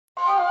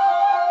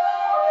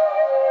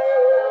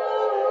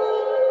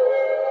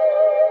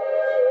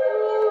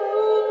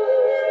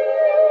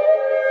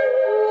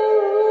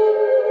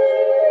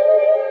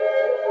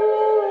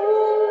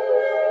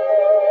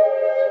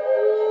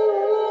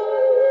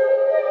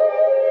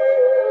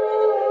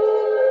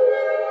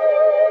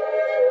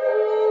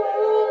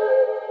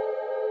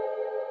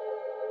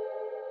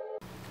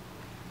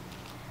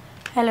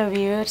Hello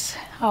viewers,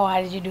 how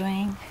are you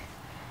doing?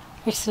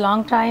 It's a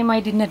long time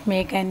I did not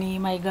make any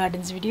my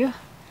gardens video.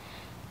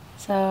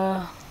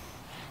 So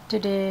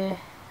today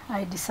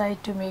I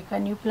decide to make a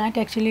new plant.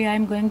 Actually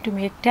I'm going to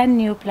make 10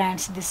 new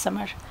plants this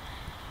summer.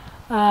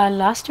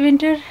 Last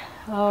winter,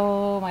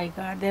 oh my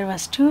god, there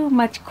was too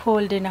much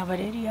cold in our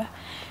area.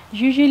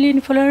 Usually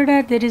in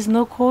Florida there is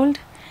no cold,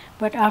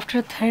 but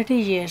after 30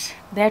 years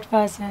that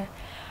was a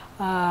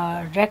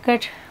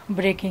record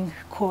breaking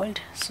cold,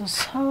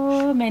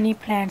 so many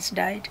plants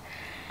died.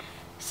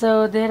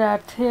 So there are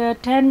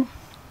 10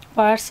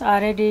 parts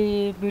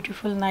already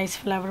beautiful nice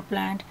flower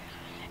plant.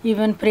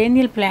 Even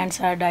perennial plants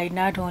are died,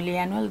 not only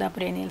annual, the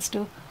perennials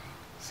too.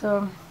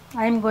 So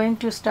I'm going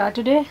to start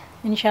today.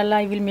 Inshallah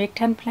I will make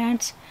 10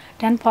 plants,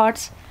 10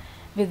 pots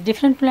with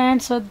different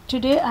plants. So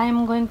today I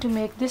am going to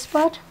make this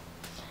pot.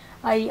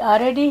 I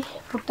already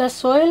put the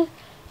soil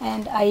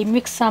and I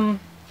mix some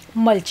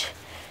mulch.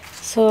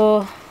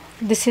 So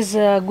this is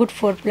good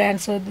for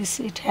plants. So this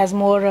it has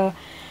more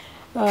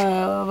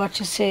what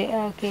you say,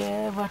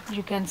 okay, what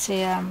you can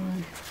say,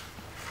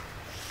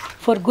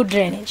 for good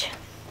drainage.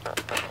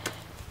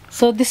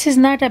 So this is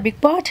not a big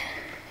pot,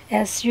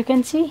 as you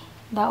can see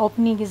the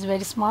opening is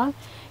very small.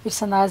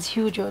 It's not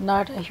huge, or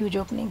not a huge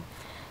opening.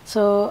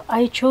 So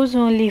I chose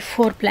only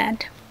 4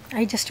 plant.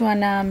 I just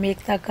wanna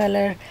make the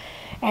color,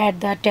 add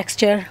the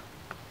texture.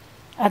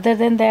 Other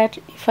than that,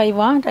 if I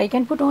want, I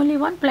can put only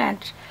 1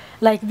 plant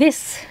like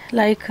this,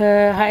 like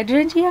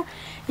hydrangea.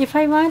 If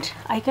I want,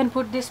 I can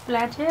put this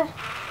plant here,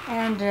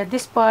 and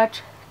this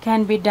part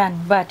can be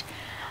done, but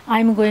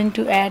I'm going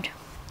to add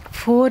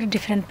 4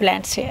 different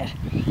plants here.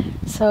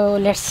 So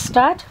let's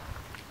start.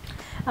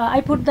 I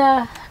put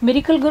the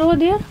miracle grow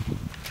there.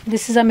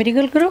 This is a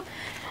miracle grow.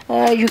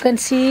 You can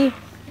see,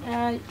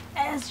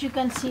 as you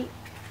can see,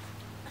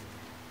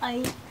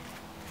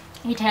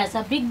 it has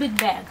a big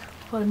bag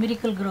for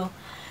miracle grow.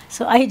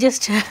 So I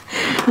just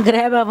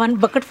grab a 1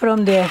 bucket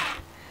from there,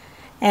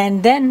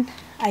 and then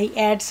I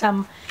add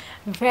some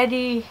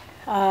very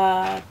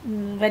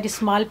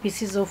small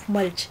pieces of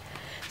mulch.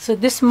 So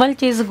this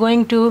mulch is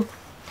going to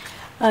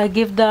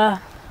give the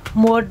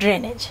more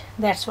drainage,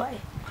 that's why.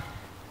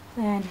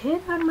 And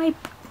here are my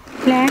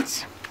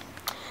plants.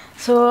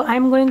 So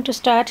I'm going to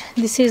start.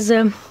 This is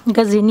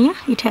gazania.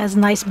 It has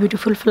nice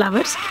beautiful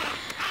flowers,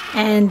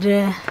 and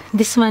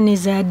this one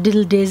is a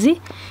dill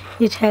daisy.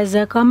 It has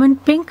a common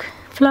pink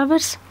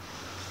flowers,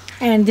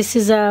 and this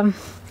is a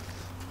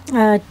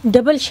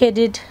double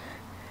shaded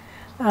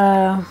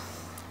oh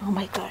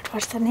my god,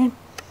 what's the name?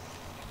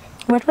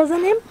 What was the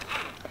name?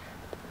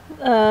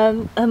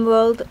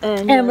 Emerald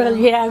and emerald,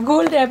 yeah,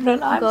 gold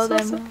emerald. I'm gold so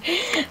emerald.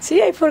 sorry.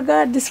 See, I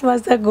forgot this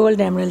was the gold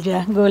emerald,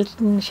 yeah, gold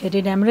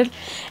shaded emerald.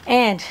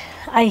 And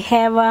I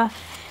have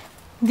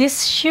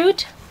this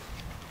shoot.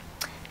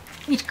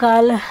 It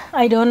called,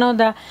 I don't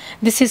know,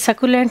 this is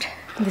succulent.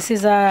 This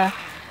is a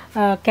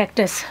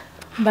cactus,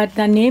 but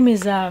the name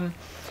is the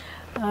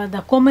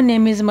common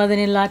name is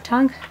mother-in-law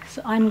tongue.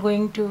 So I'm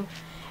going to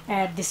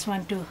add this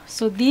one too.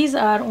 So these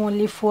are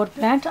only 4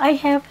 plants. I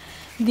have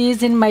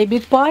these in my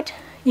big pot.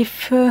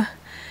 If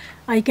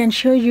I can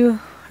show you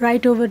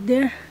right over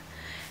there,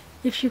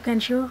 if you can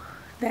show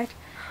that,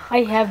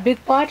 I have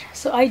big pot,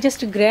 so I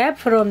just grab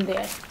from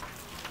there.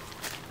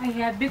 I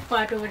have big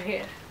pot over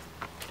here.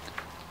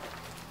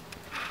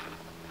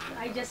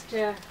 I just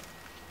grab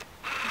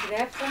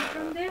some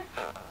from there.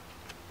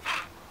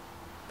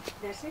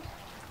 That's it.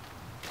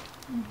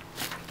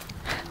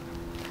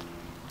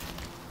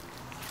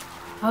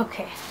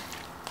 Okay,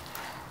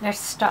 let's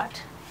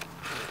start.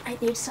 I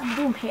need some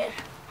room here.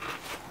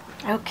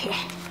 Okay,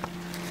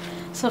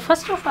 so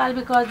first of all,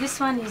 because this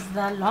one is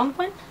the long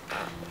one,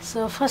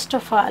 so first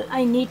of all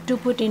I need to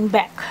put in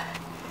back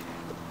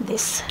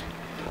this.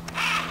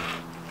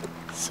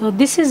 So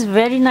this is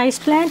very nice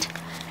plant.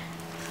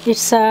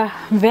 It's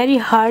very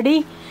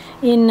hardy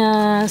in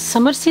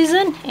summer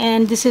season,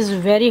 and this is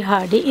very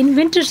hardy in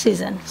winter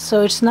season,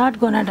 so it's not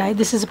gonna die.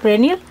 This is a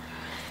perennial,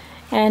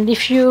 and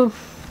if you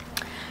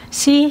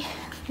see,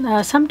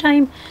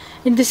 sometime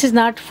this is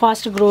not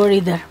fast grower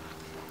either.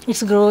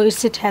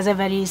 It has a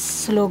very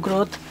slow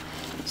growth.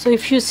 So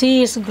if you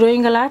see it's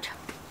growing a lot,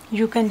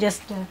 you can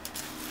just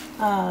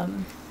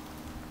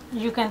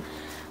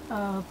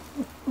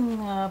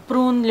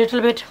prune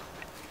little bit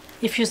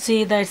if you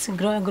see that it's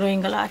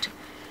growing a lot.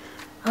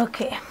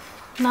 Okay,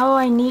 now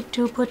I need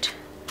to put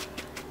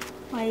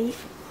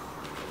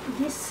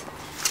this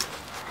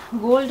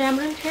gold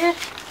emerald here.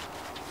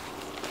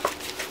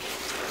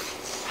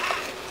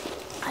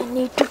 I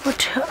need to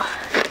put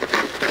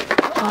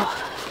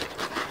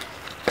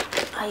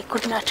I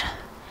could not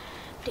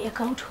take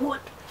out whole.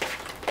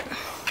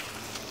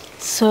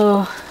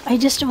 So I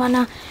just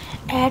wanna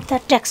add the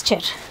texture,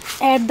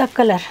 add the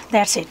color,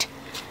 that's it.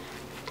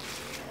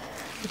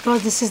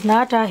 Because this is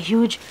not a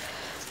huge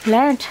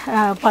plant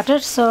potter,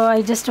 so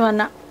I just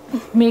wanna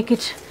make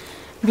it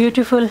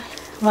beautiful,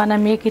 wanna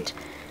make it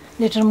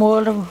little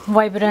more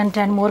vibrant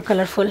and more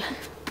colorful.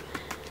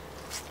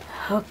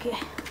 Okay,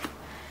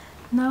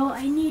 now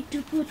I need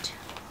to put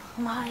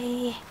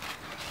my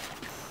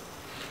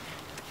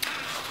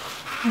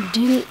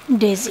dill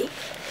daisy.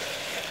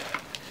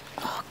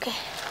 Okay,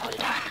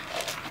 hold on.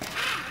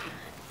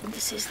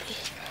 This is the,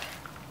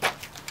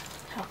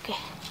 okay,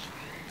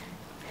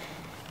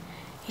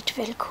 it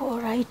will go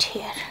right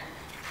here.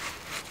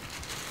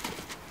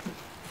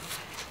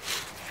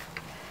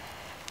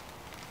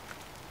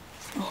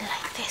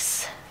 Like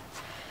this.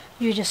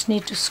 You just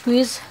need to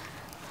squeeze,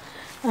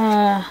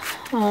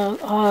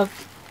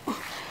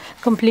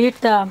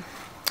 complete the,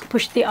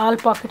 push the all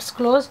pockets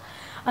close.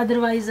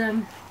 Otherwise,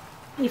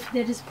 if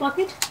there is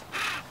pocket,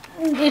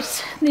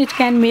 it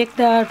can make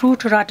the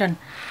root rotten.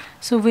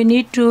 So we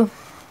need to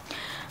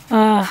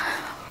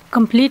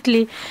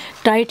completely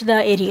tight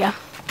the area.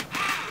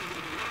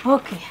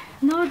 Okay,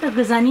 now the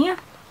gazania,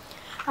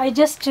 I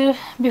just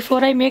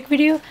before I make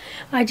video,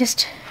 I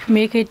just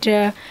make it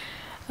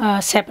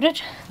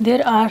separate.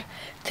 There are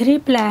 3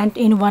 plants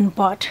in one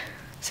pot.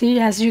 See,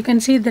 as you can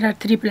see, there are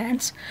 3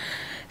 plants.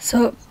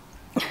 So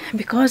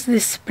because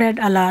this spread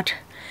a lot,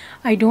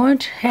 I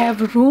don't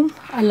have room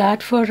a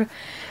lot for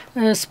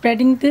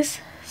spreading this,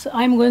 so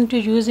I'm going to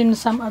use in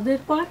some other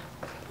pot.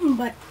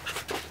 But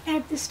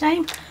at this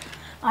time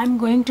I'm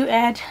going to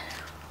add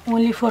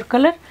only for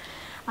color.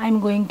 I'm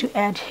going to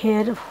add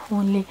here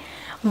only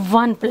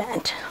 1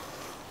 plant,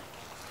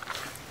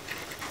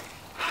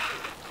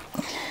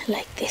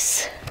 like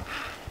this.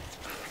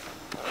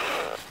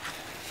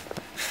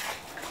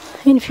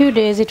 In few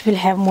days it will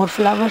have more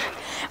flower.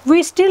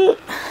 We still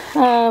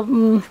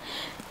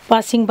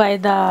passing by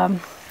the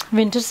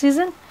winter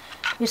season.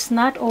 It's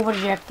not over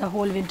yet, the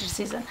whole winter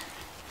season.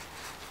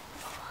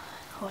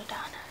 Hold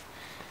on,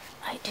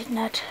 I did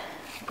not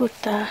put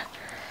the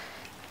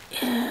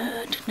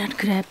did not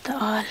grab the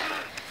all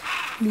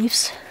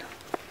leaves.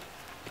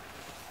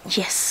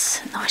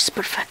 Yes, now it's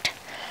perfect,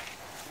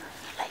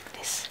 like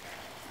this.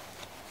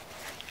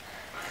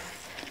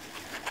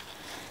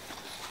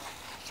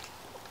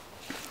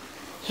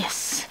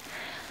 Yes,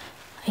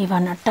 I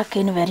wanna tuck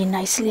in very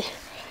nicely.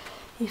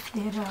 If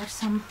there's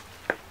some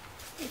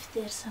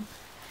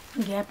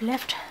gap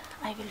left,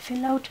 I will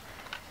fill out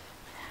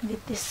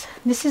with this.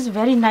 This is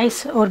very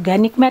nice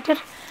organic matter,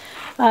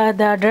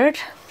 the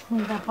dirt,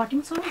 the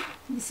potting soil.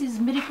 This is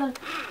Miracle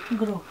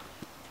Grow,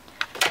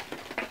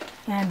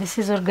 and this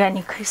is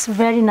organic. It's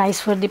very nice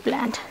for the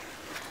plant.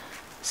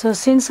 So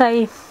since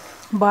I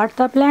bought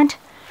the plant,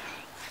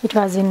 it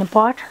was in a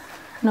pot.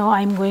 Now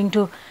I'm going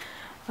to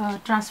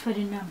transfer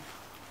in a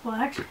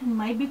pot, in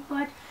my big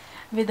pot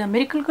with the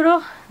Miracle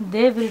Grow.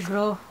 They will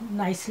grow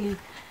nicely,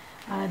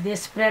 they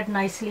spread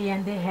nicely,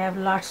 and they have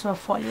lots of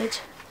foliage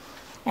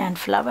and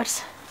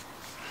flowers.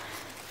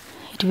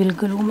 It will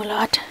bloom a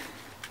lot.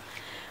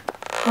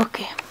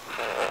 Okay,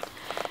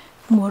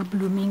 more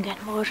blooming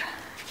and more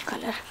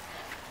color.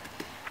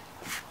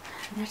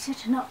 That's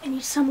it. Now I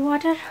need some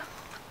water.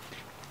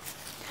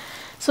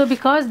 So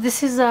because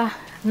this is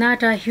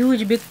not a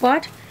huge big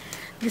pot,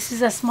 this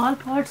is a small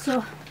pot,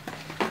 so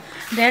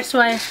that's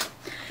why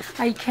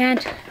I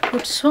can't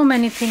put so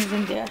many things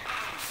in there.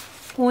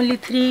 Only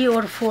 3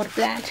 or 4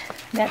 plants,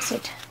 that's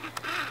it.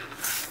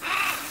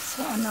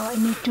 So now I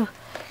need to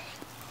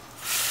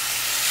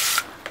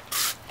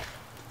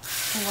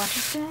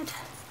water that.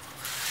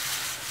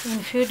 In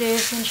few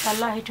days,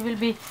 inshallah, it will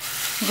be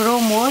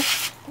grow more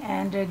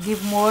and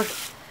give more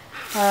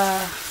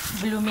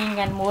blooming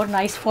and more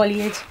nice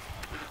foliage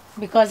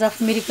because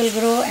of Miracle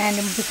Grow and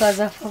because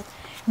of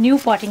new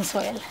potting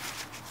soil.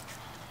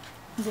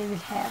 They will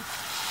have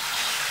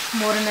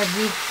more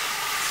energy,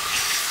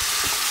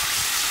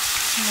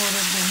 more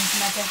organic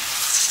matter.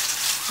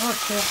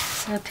 Okay,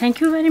 so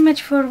thank you very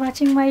much for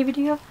watching my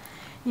video.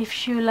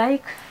 If you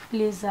like,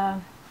 please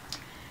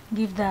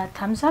give the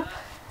thumbs up,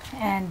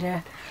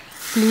 and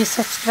please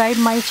subscribe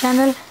my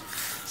channel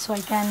so I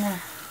can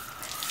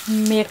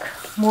make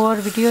more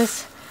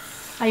videos.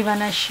 I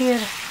wanna share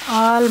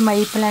all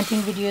my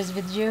planting videos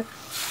with you,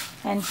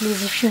 and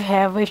please,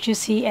 if you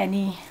see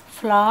any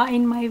flaw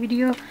in my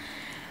video,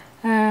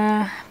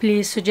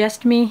 please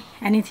suggest me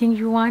anything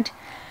you want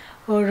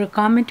or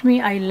comment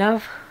me. I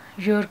love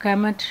your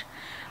comment.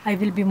 I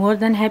will be more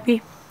than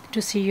happy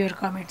to see your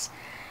comments.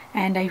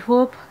 And I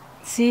hope,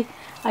 see,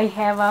 I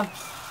have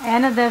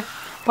another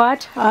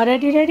pot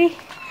already ready,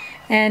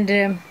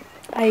 and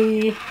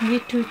I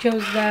need to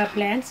choose the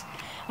plants.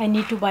 I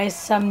need to buy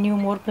some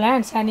more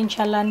plants, and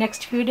inshallah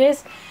next few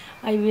days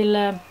I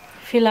will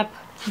fill up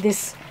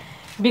this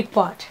big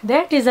pot.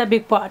 That is a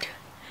big pot,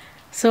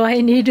 so I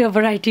need a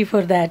variety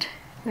for that.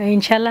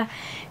 Inshallah,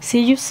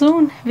 see you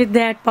soon with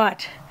that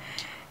pot,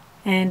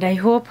 and I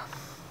hope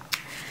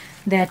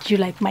that you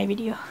like my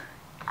video.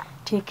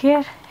 Take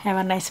care. Have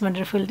a nice,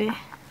 wonderful day.